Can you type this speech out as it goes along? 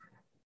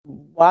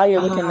While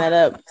you're looking that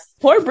up,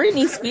 poor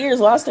Britney Spears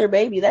lost her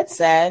baby. That's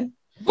sad.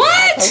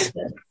 What?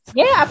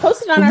 I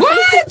posted on our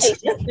Facebook page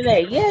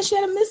yesterday. Yeah, she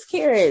had a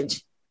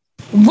miscarriage.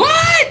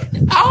 What?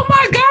 Oh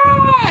my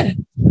God.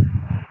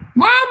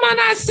 Why am I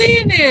not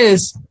seeing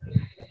this?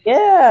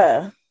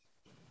 Yeah.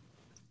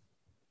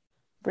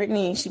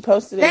 Britney, she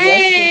posted it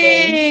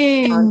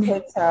yesterday on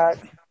TikTok.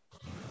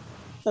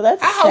 So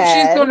that's I hope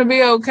she's going to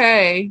be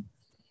okay.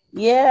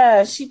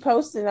 Yeah, she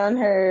posted on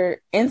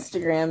her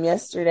Instagram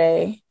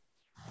yesterday.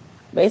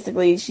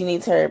 Basically, she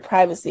needs her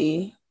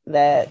privacy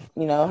that,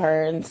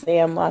 her and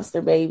Sam lost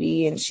their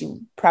baby, and she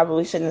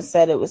probably shouldn't have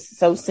said it was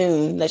so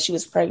soon that she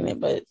was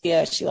pregnant, but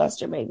yeah, she lost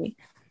her baby.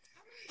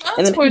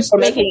 And then we're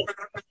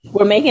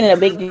making it a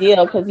big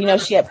deal because,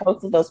 she had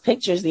posted those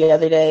pictures the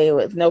other day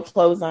with no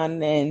clothes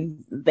on,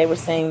 and they were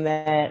saying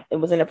that it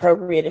was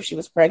inappropriate if she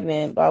was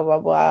pregnant, blah, blah,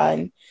 blah.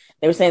 And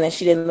they were saying that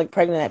she didn't look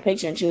pregnant in that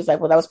picture. And she was like,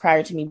 well, that was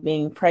prior to me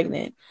being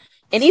pregnant.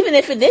 And even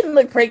if it didn't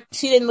look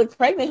she didn't look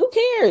pregnant, who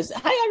cares?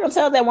 How y'all gonna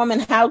tell that woman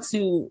how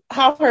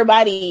her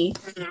body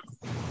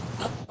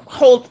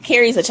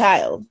carries a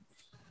child?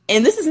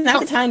 And this is not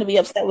the time to be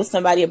upset with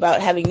somebody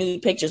about having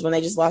nude pictures when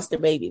they just lost their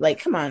baby.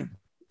 Like, come on.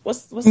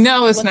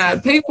 No, it's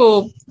not.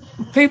 People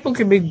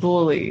can be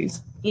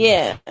bullies.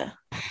 Yeah.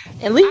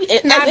 At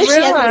least not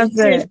realize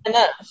that.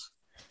 Enough.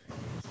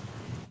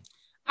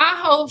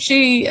 I hope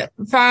she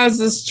finds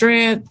the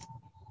strength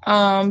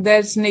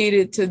that's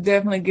needed to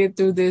definitely get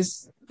through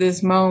this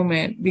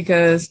moment,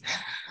 because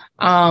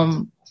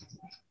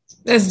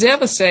that's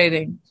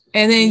devastating.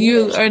 And then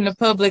you are in the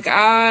public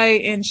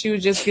eye, and she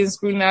was just getting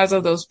scrutinized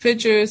of those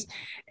pictures.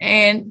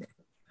 And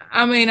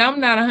I mean, I'm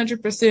not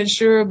 100%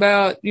 sure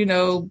about,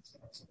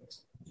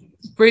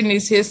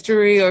 Britney's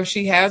history, or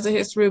she has a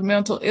history of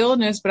mental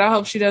illness, but I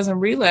hope she doesn't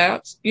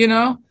relapse,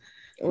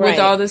 with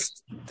all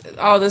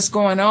this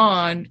going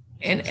on.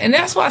 And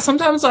that's why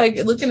sometimes, like,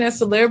 looking at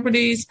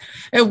celebrities,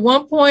 at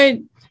one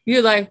point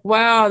you're like,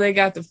 wow, they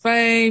got the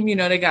fame,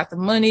 they got the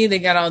money, they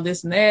got all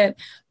this and that.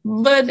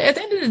 But at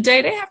the end of the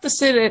day, they have to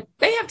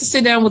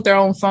sit down with their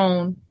own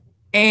phone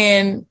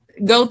and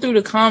go through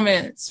the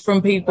comments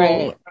from people.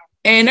 Right.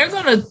 And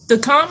the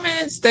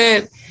comments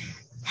that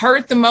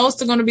hurt the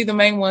most are going to be the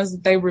main ones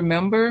that they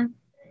remember.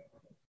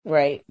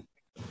 Right.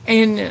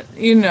 And,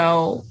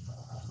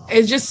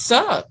 it just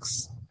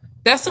sucks.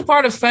 That's the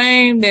part of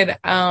fame that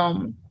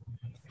I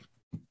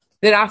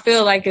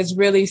feel like is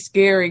really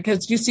scary,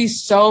 because you see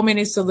so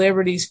many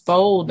celebrities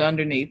fold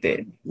underneath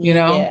it,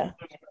 Yeah.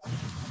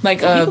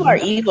 Like people are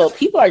evil.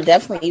 People are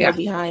definitely evil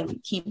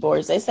behind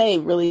keyboards. They say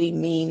really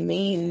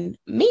mean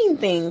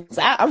things.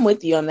 I'm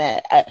with you on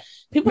that.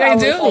 People they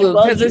do,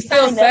 because it's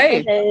still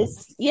safe.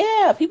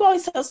 Yeah, people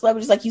always tell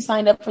celebrities, like, you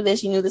signed up for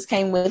this, you knew this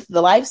came with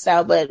the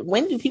lifestyle. But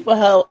when do people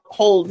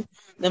hold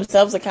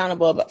themselves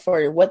accountable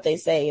for what they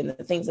say and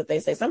the things that they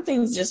say? Some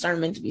things just aren't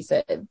meant to be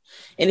said.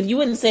 And if you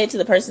wouldn't say it to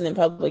the person in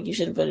public, you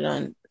shouldn't put it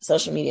on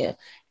social media.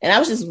 And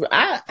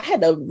I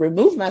had to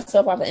remove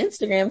myself off of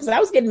Instagram because I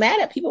was getting mad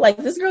at people like,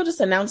 this girl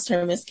just announced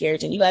her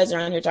miscarriage and you guys are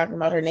on here talking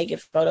about her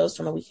naked photos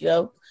from a week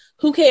ago.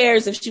 Who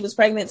cares if she was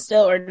pregnant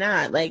still or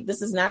not? Like,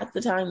 this is not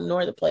the time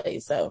nor the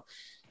place. So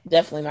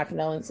definitely my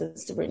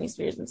condolences to Britney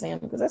Spears and Sam,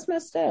 because that's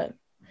messed up.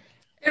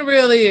 It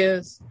really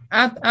is.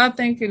 I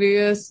think it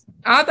is.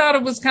 I thought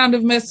it was kind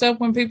of messed up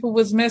when people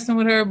was messing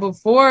with her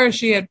before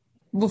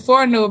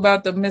I knew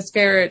about the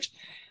miscarriage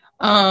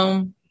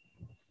on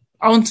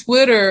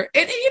Twitter.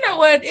 And you know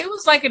what? It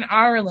was like in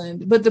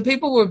Ireland, but the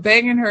people were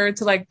begging her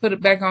to, like, put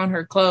it back on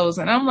her clothes.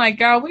 And I'm like,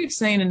 God, we've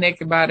seen a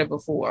naked body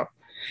before.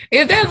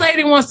 If that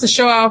lady wants to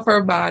show off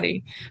her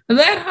body,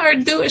 let her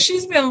do it.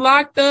 She's been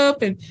locked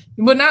up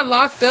not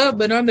locked up,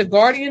 but under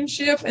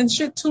guardianship and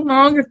shit too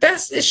long.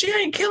 If she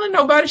ain't killing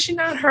nobody, she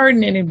not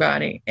hurting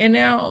anybody. And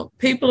now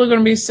people are going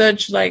to be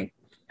such, like,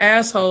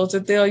 assholes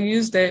that they'll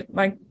use that,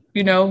 like,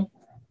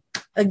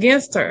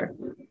 against her.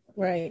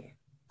 Right.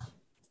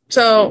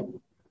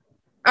 So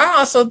I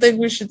also think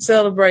we should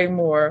celebrate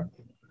more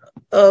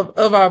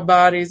of our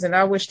bodies. And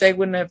I wish they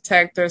wouldn't have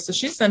attacked her. So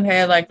she's done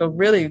had, like, a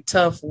really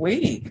tough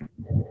week.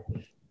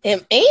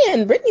 And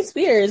Britney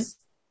Spears,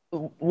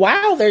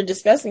 while they're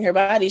discussing her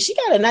body, she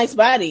got a nice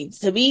body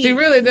to be. She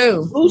really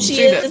do. Who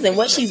she is does. And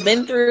what she's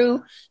been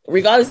through,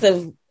 regardless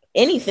of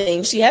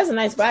anything, she has a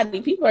nice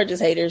body. People are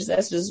just haters.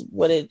 That's just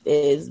what it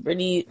is.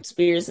 Britney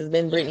Spears has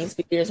been Britney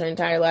Spears her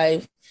entire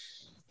life,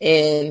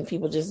 and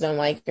people just don't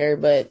like her.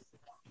 But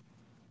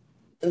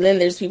then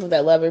there's people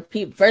that love her.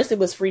 First it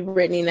was free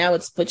Britney, now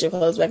it's put your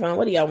clothes back on.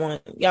 What do y'all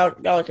want? Y'all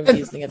are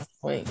confusing at this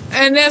point.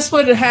 And that's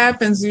what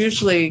happens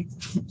usually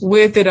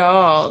with it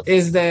all,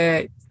 is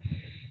that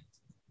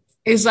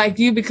it's like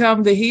you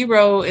become the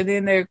hero and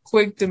then they're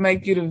quick to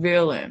make you the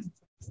villain.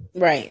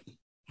 Right.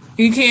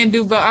 You can't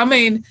do, but I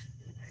mean,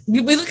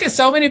 we look at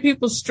so many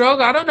people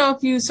struggle. I don't know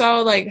if you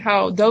saw, like,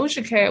 how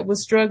Doja Cat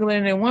was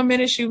struggling. And 1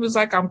 minute she was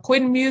like, I'm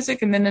quitting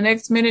music. And then the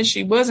next minute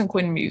she wasn't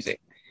quitting music.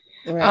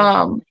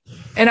 Right.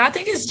 And I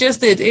think it's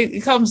just that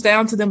it comes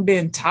down to them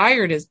being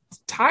tired as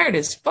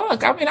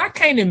fuck. I mean, I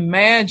can't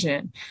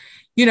imagine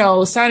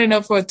signing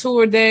up for a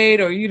tour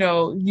date, or,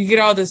 you get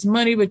all this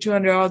money, but you're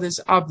under all this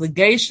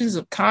obligations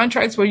of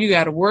contracts where you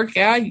got to work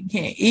out. You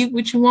can't eat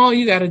what you want.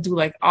 You got to do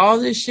like all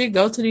this shit,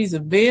 go to these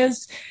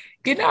events.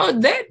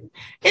 That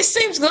it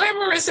seems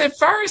glamorous at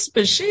first,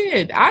 but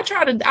shit, I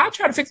try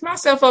to fix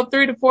myself up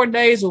 3 to 4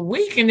 days a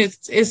week, and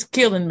it's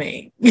killing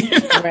me.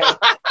 Right.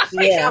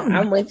 Yeah,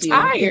 I'm with you.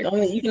 Tired.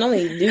 You can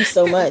only do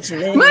so much,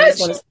 and then you just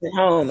want to sit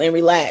home and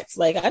relax.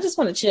 Like, I just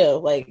want to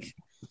chill. Like,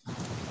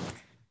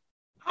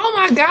 oh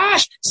my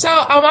gosh. So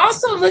I'm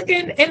also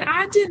looking, and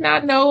I did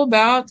not know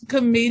about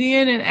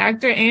comedian and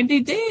actor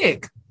Andy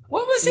Dick.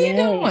 What was he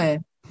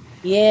doing?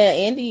 Yeah,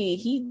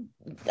 Andy,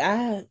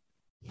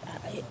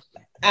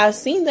 I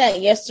seen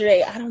that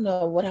yesterday. I don't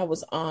know what I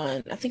was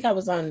on. I think I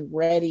was on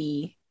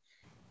Reddit.com.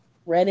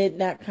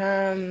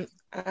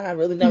 I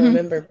really don't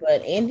remember,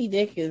 but Andy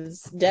Dick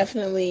is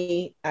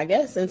definitely, I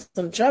guess, in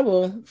some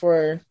trouble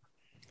for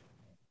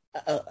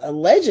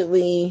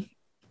allegedly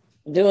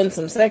doing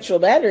some sexual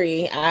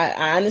battery.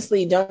 I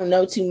honestly don't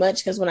know too much,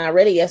 because when I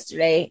read it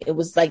yesterday, it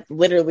was like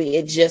literally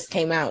it just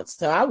came out.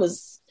 So I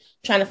was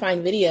trying to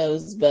find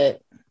videos,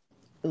 but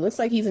it looks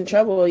like he's in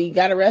trouble. He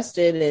got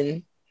arrested,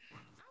 and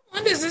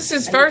when is this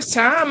his first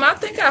time?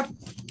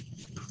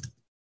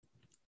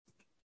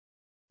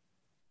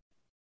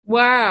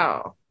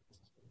 Wow.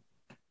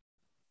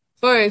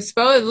 For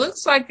expo, it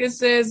looks like it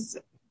says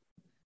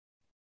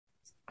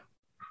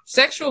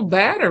sexual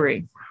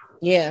battery.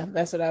 Yeah,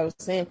 that's what I was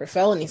saying, for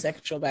felony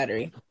sexual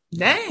battery.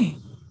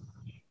 Dang.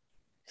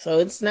 So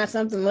it's not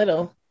something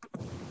little.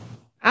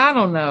 I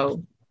don't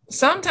know.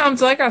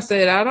 Sometimes, like I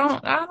said,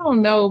 I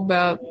don't know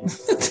about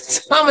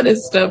some of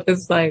this stuff.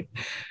 It's like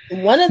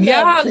one of the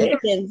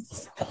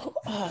Americans,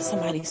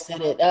 somebody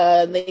said it.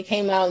 They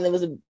came out, and there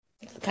was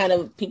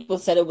people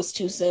said it was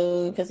too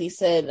soon, because he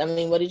said, I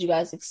mean, what did you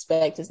guys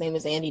expect? His name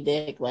is Andy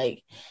Dick,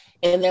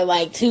 and they're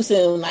like, too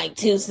soon.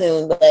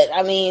 But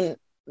I mean,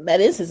 that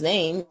is his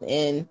name.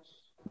 And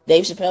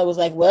Dave Chappelle was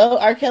like, well,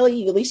 R.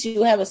 Kelly, at least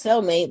you have a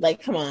cellmate.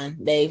 Like, come on,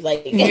 Dave.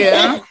 Like,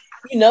 yeah.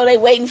 They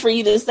waiting for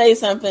you to say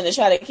something to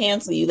try to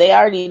cancel you. They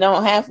already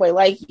don't halfway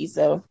like you.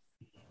 So,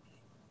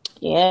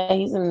 yeah,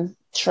 he's in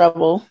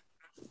trouble.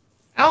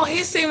 Oh,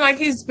 he seemed like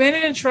he's been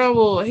in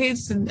trouble.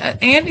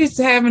 Andy's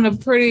having a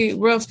pretty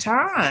rough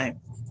time.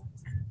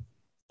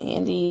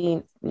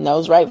 Andy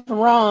knows right from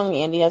wrong.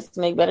 Andy has to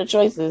make better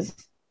choices.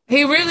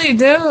 He really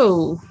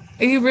do.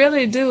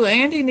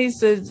 Andy needs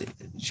to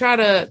try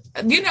to,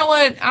 you know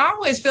what? I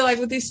always feel like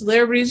with these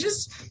celebrities,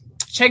 just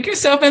check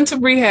yourself into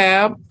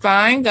rehab,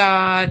 find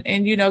God,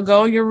 and,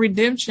 go on your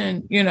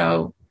redemption,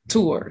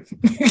 tour.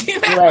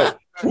 Right.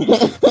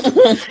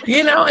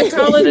 And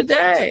call it a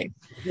day.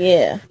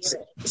 Yeah.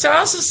 So I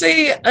also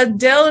see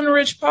Adele and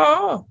Rich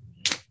Paul.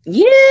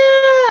 Yeah.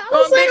 I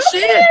was big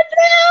shit.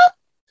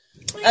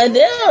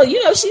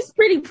 Adele, she's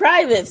pretty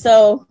private.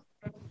 So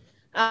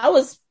I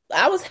was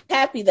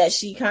happy that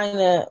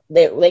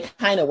they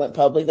kind of went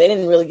public. They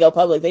didn't really go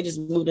public. They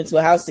just moved into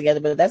a house together,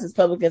 but that's as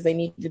public as they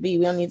need to be.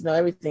 We don't need to know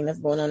everything that's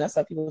going on. That's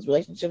how people's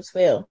relationships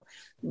fail.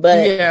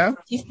 But yeah,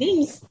 she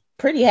seems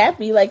pretty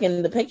happy. Like,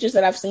 in the pictures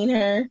that I've seen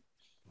her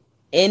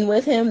in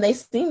with him, they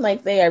seem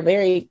like they are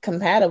very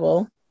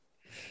compatible.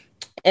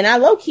 And I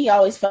low-key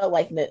always felt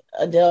like that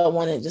Adele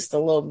wanted just a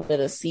little bit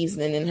of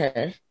seasoning in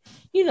her,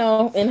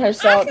 in her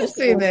salt. I can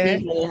see that.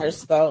 Seasoning in her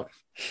salt.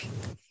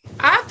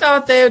 I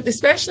thought that,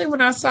 especially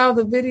when I saw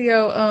the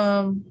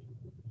video,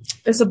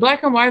 it's a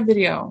black and white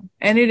video,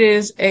 and it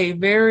is a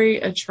very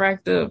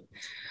attractive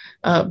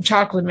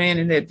chocolate man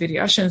in that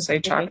video. I shouldn't say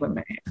chocolate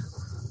man.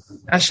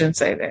 I shouldn't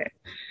say that.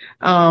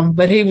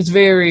 But he was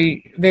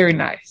very, very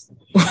nice.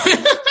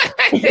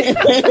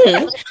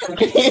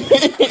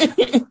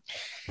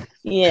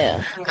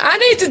 Yeah. I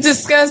need to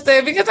discuss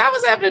that, because I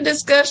was having a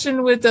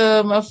discussion with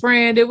a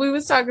friend, and we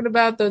was talking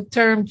about the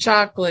term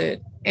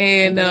chocolate,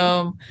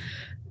 and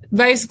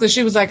basically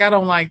she was like, I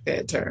don't like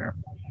that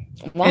term.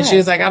 Why? And she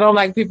was like, I don't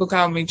like people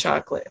calling me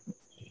chocolate.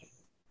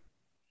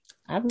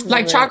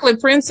 Like chocolate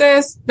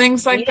princess,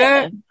 things like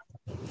that.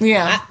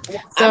 Yeah.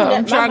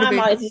 My mom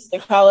always used to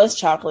call us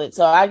chocolate,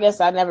 so I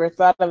guess I never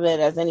thought of it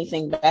as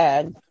anything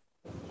bad.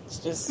 It's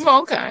just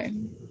okay.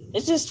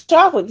 It's just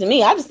chocolate to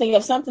me. I just think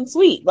of something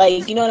sweet.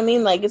 Like, you know what I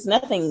mean? Like, it's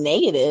nothing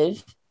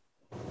negative.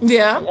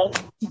 Yeah.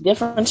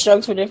 Different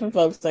strokes for different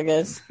folks, I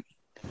guess.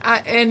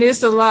 And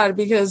it's a lot,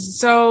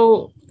 because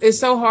it's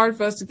so hard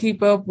for us to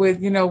keep up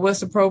with,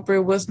 what's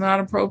appropriate, what's not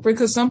appropriate,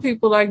 because some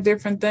people like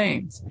different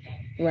things.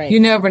 Right. You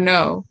never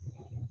know.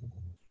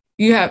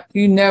 You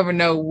never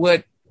know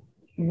what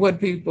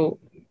people,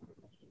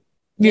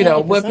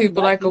 what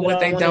people like or what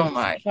they don't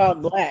like.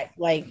 Called black,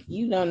 like,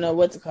 you don't know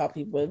what to call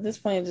people. At this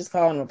point, just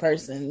call them a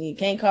person. You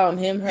can't call them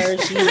him, her,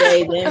 she,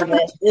 they, them.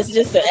 It's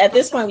just at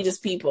this point, we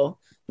just people.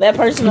 That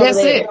person over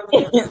there.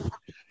 That's it.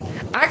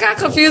 I got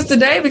confused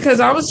today because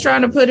I was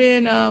trying to put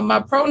in my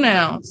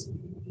pronouns.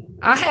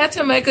 I had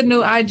to make a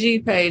new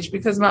IG page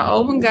because my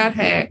old one got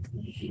hacked.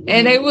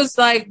 And it was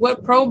like,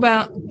 what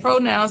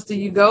pronouns do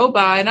you go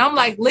by? And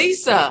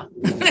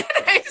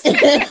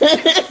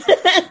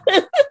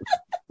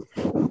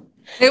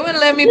They wouldn't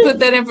let me put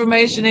that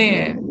information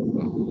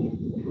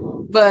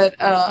in. But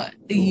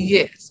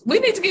yes, we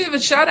need to give a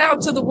shout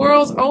out to the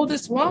world's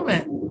oldest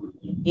woman.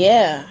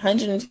 Yeah,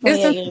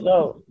 128 years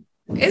old.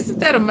 Isn't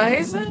that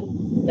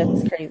amazing?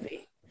 That's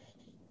crazy.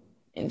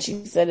 And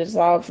she said it's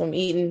all from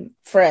eating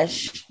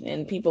fresh,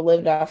 and people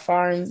lived off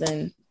farms,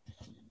 and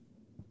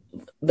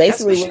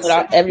basically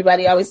what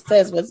everybody always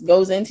says, what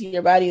goes into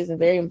your body is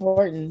very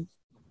important.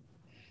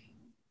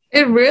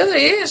 It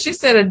really is. She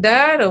said a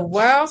diet of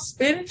wild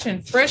spinach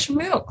and fresh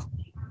milk.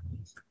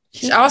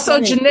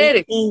 Also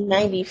genetics.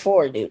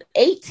 1894, dude.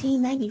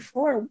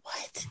 1894?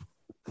 What?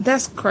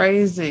 That's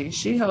crazy.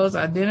 She holds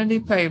identity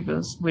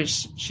papers,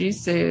 which she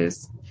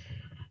says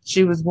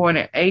she was born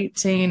in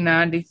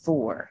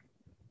 1894.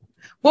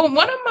 Well,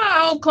 one of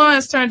my old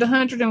clients turned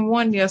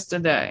 101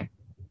 yesterday.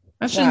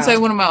 I shouldn't say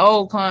one of my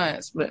old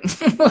clients, but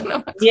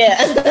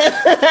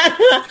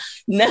yeah.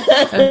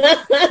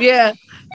 Yeah.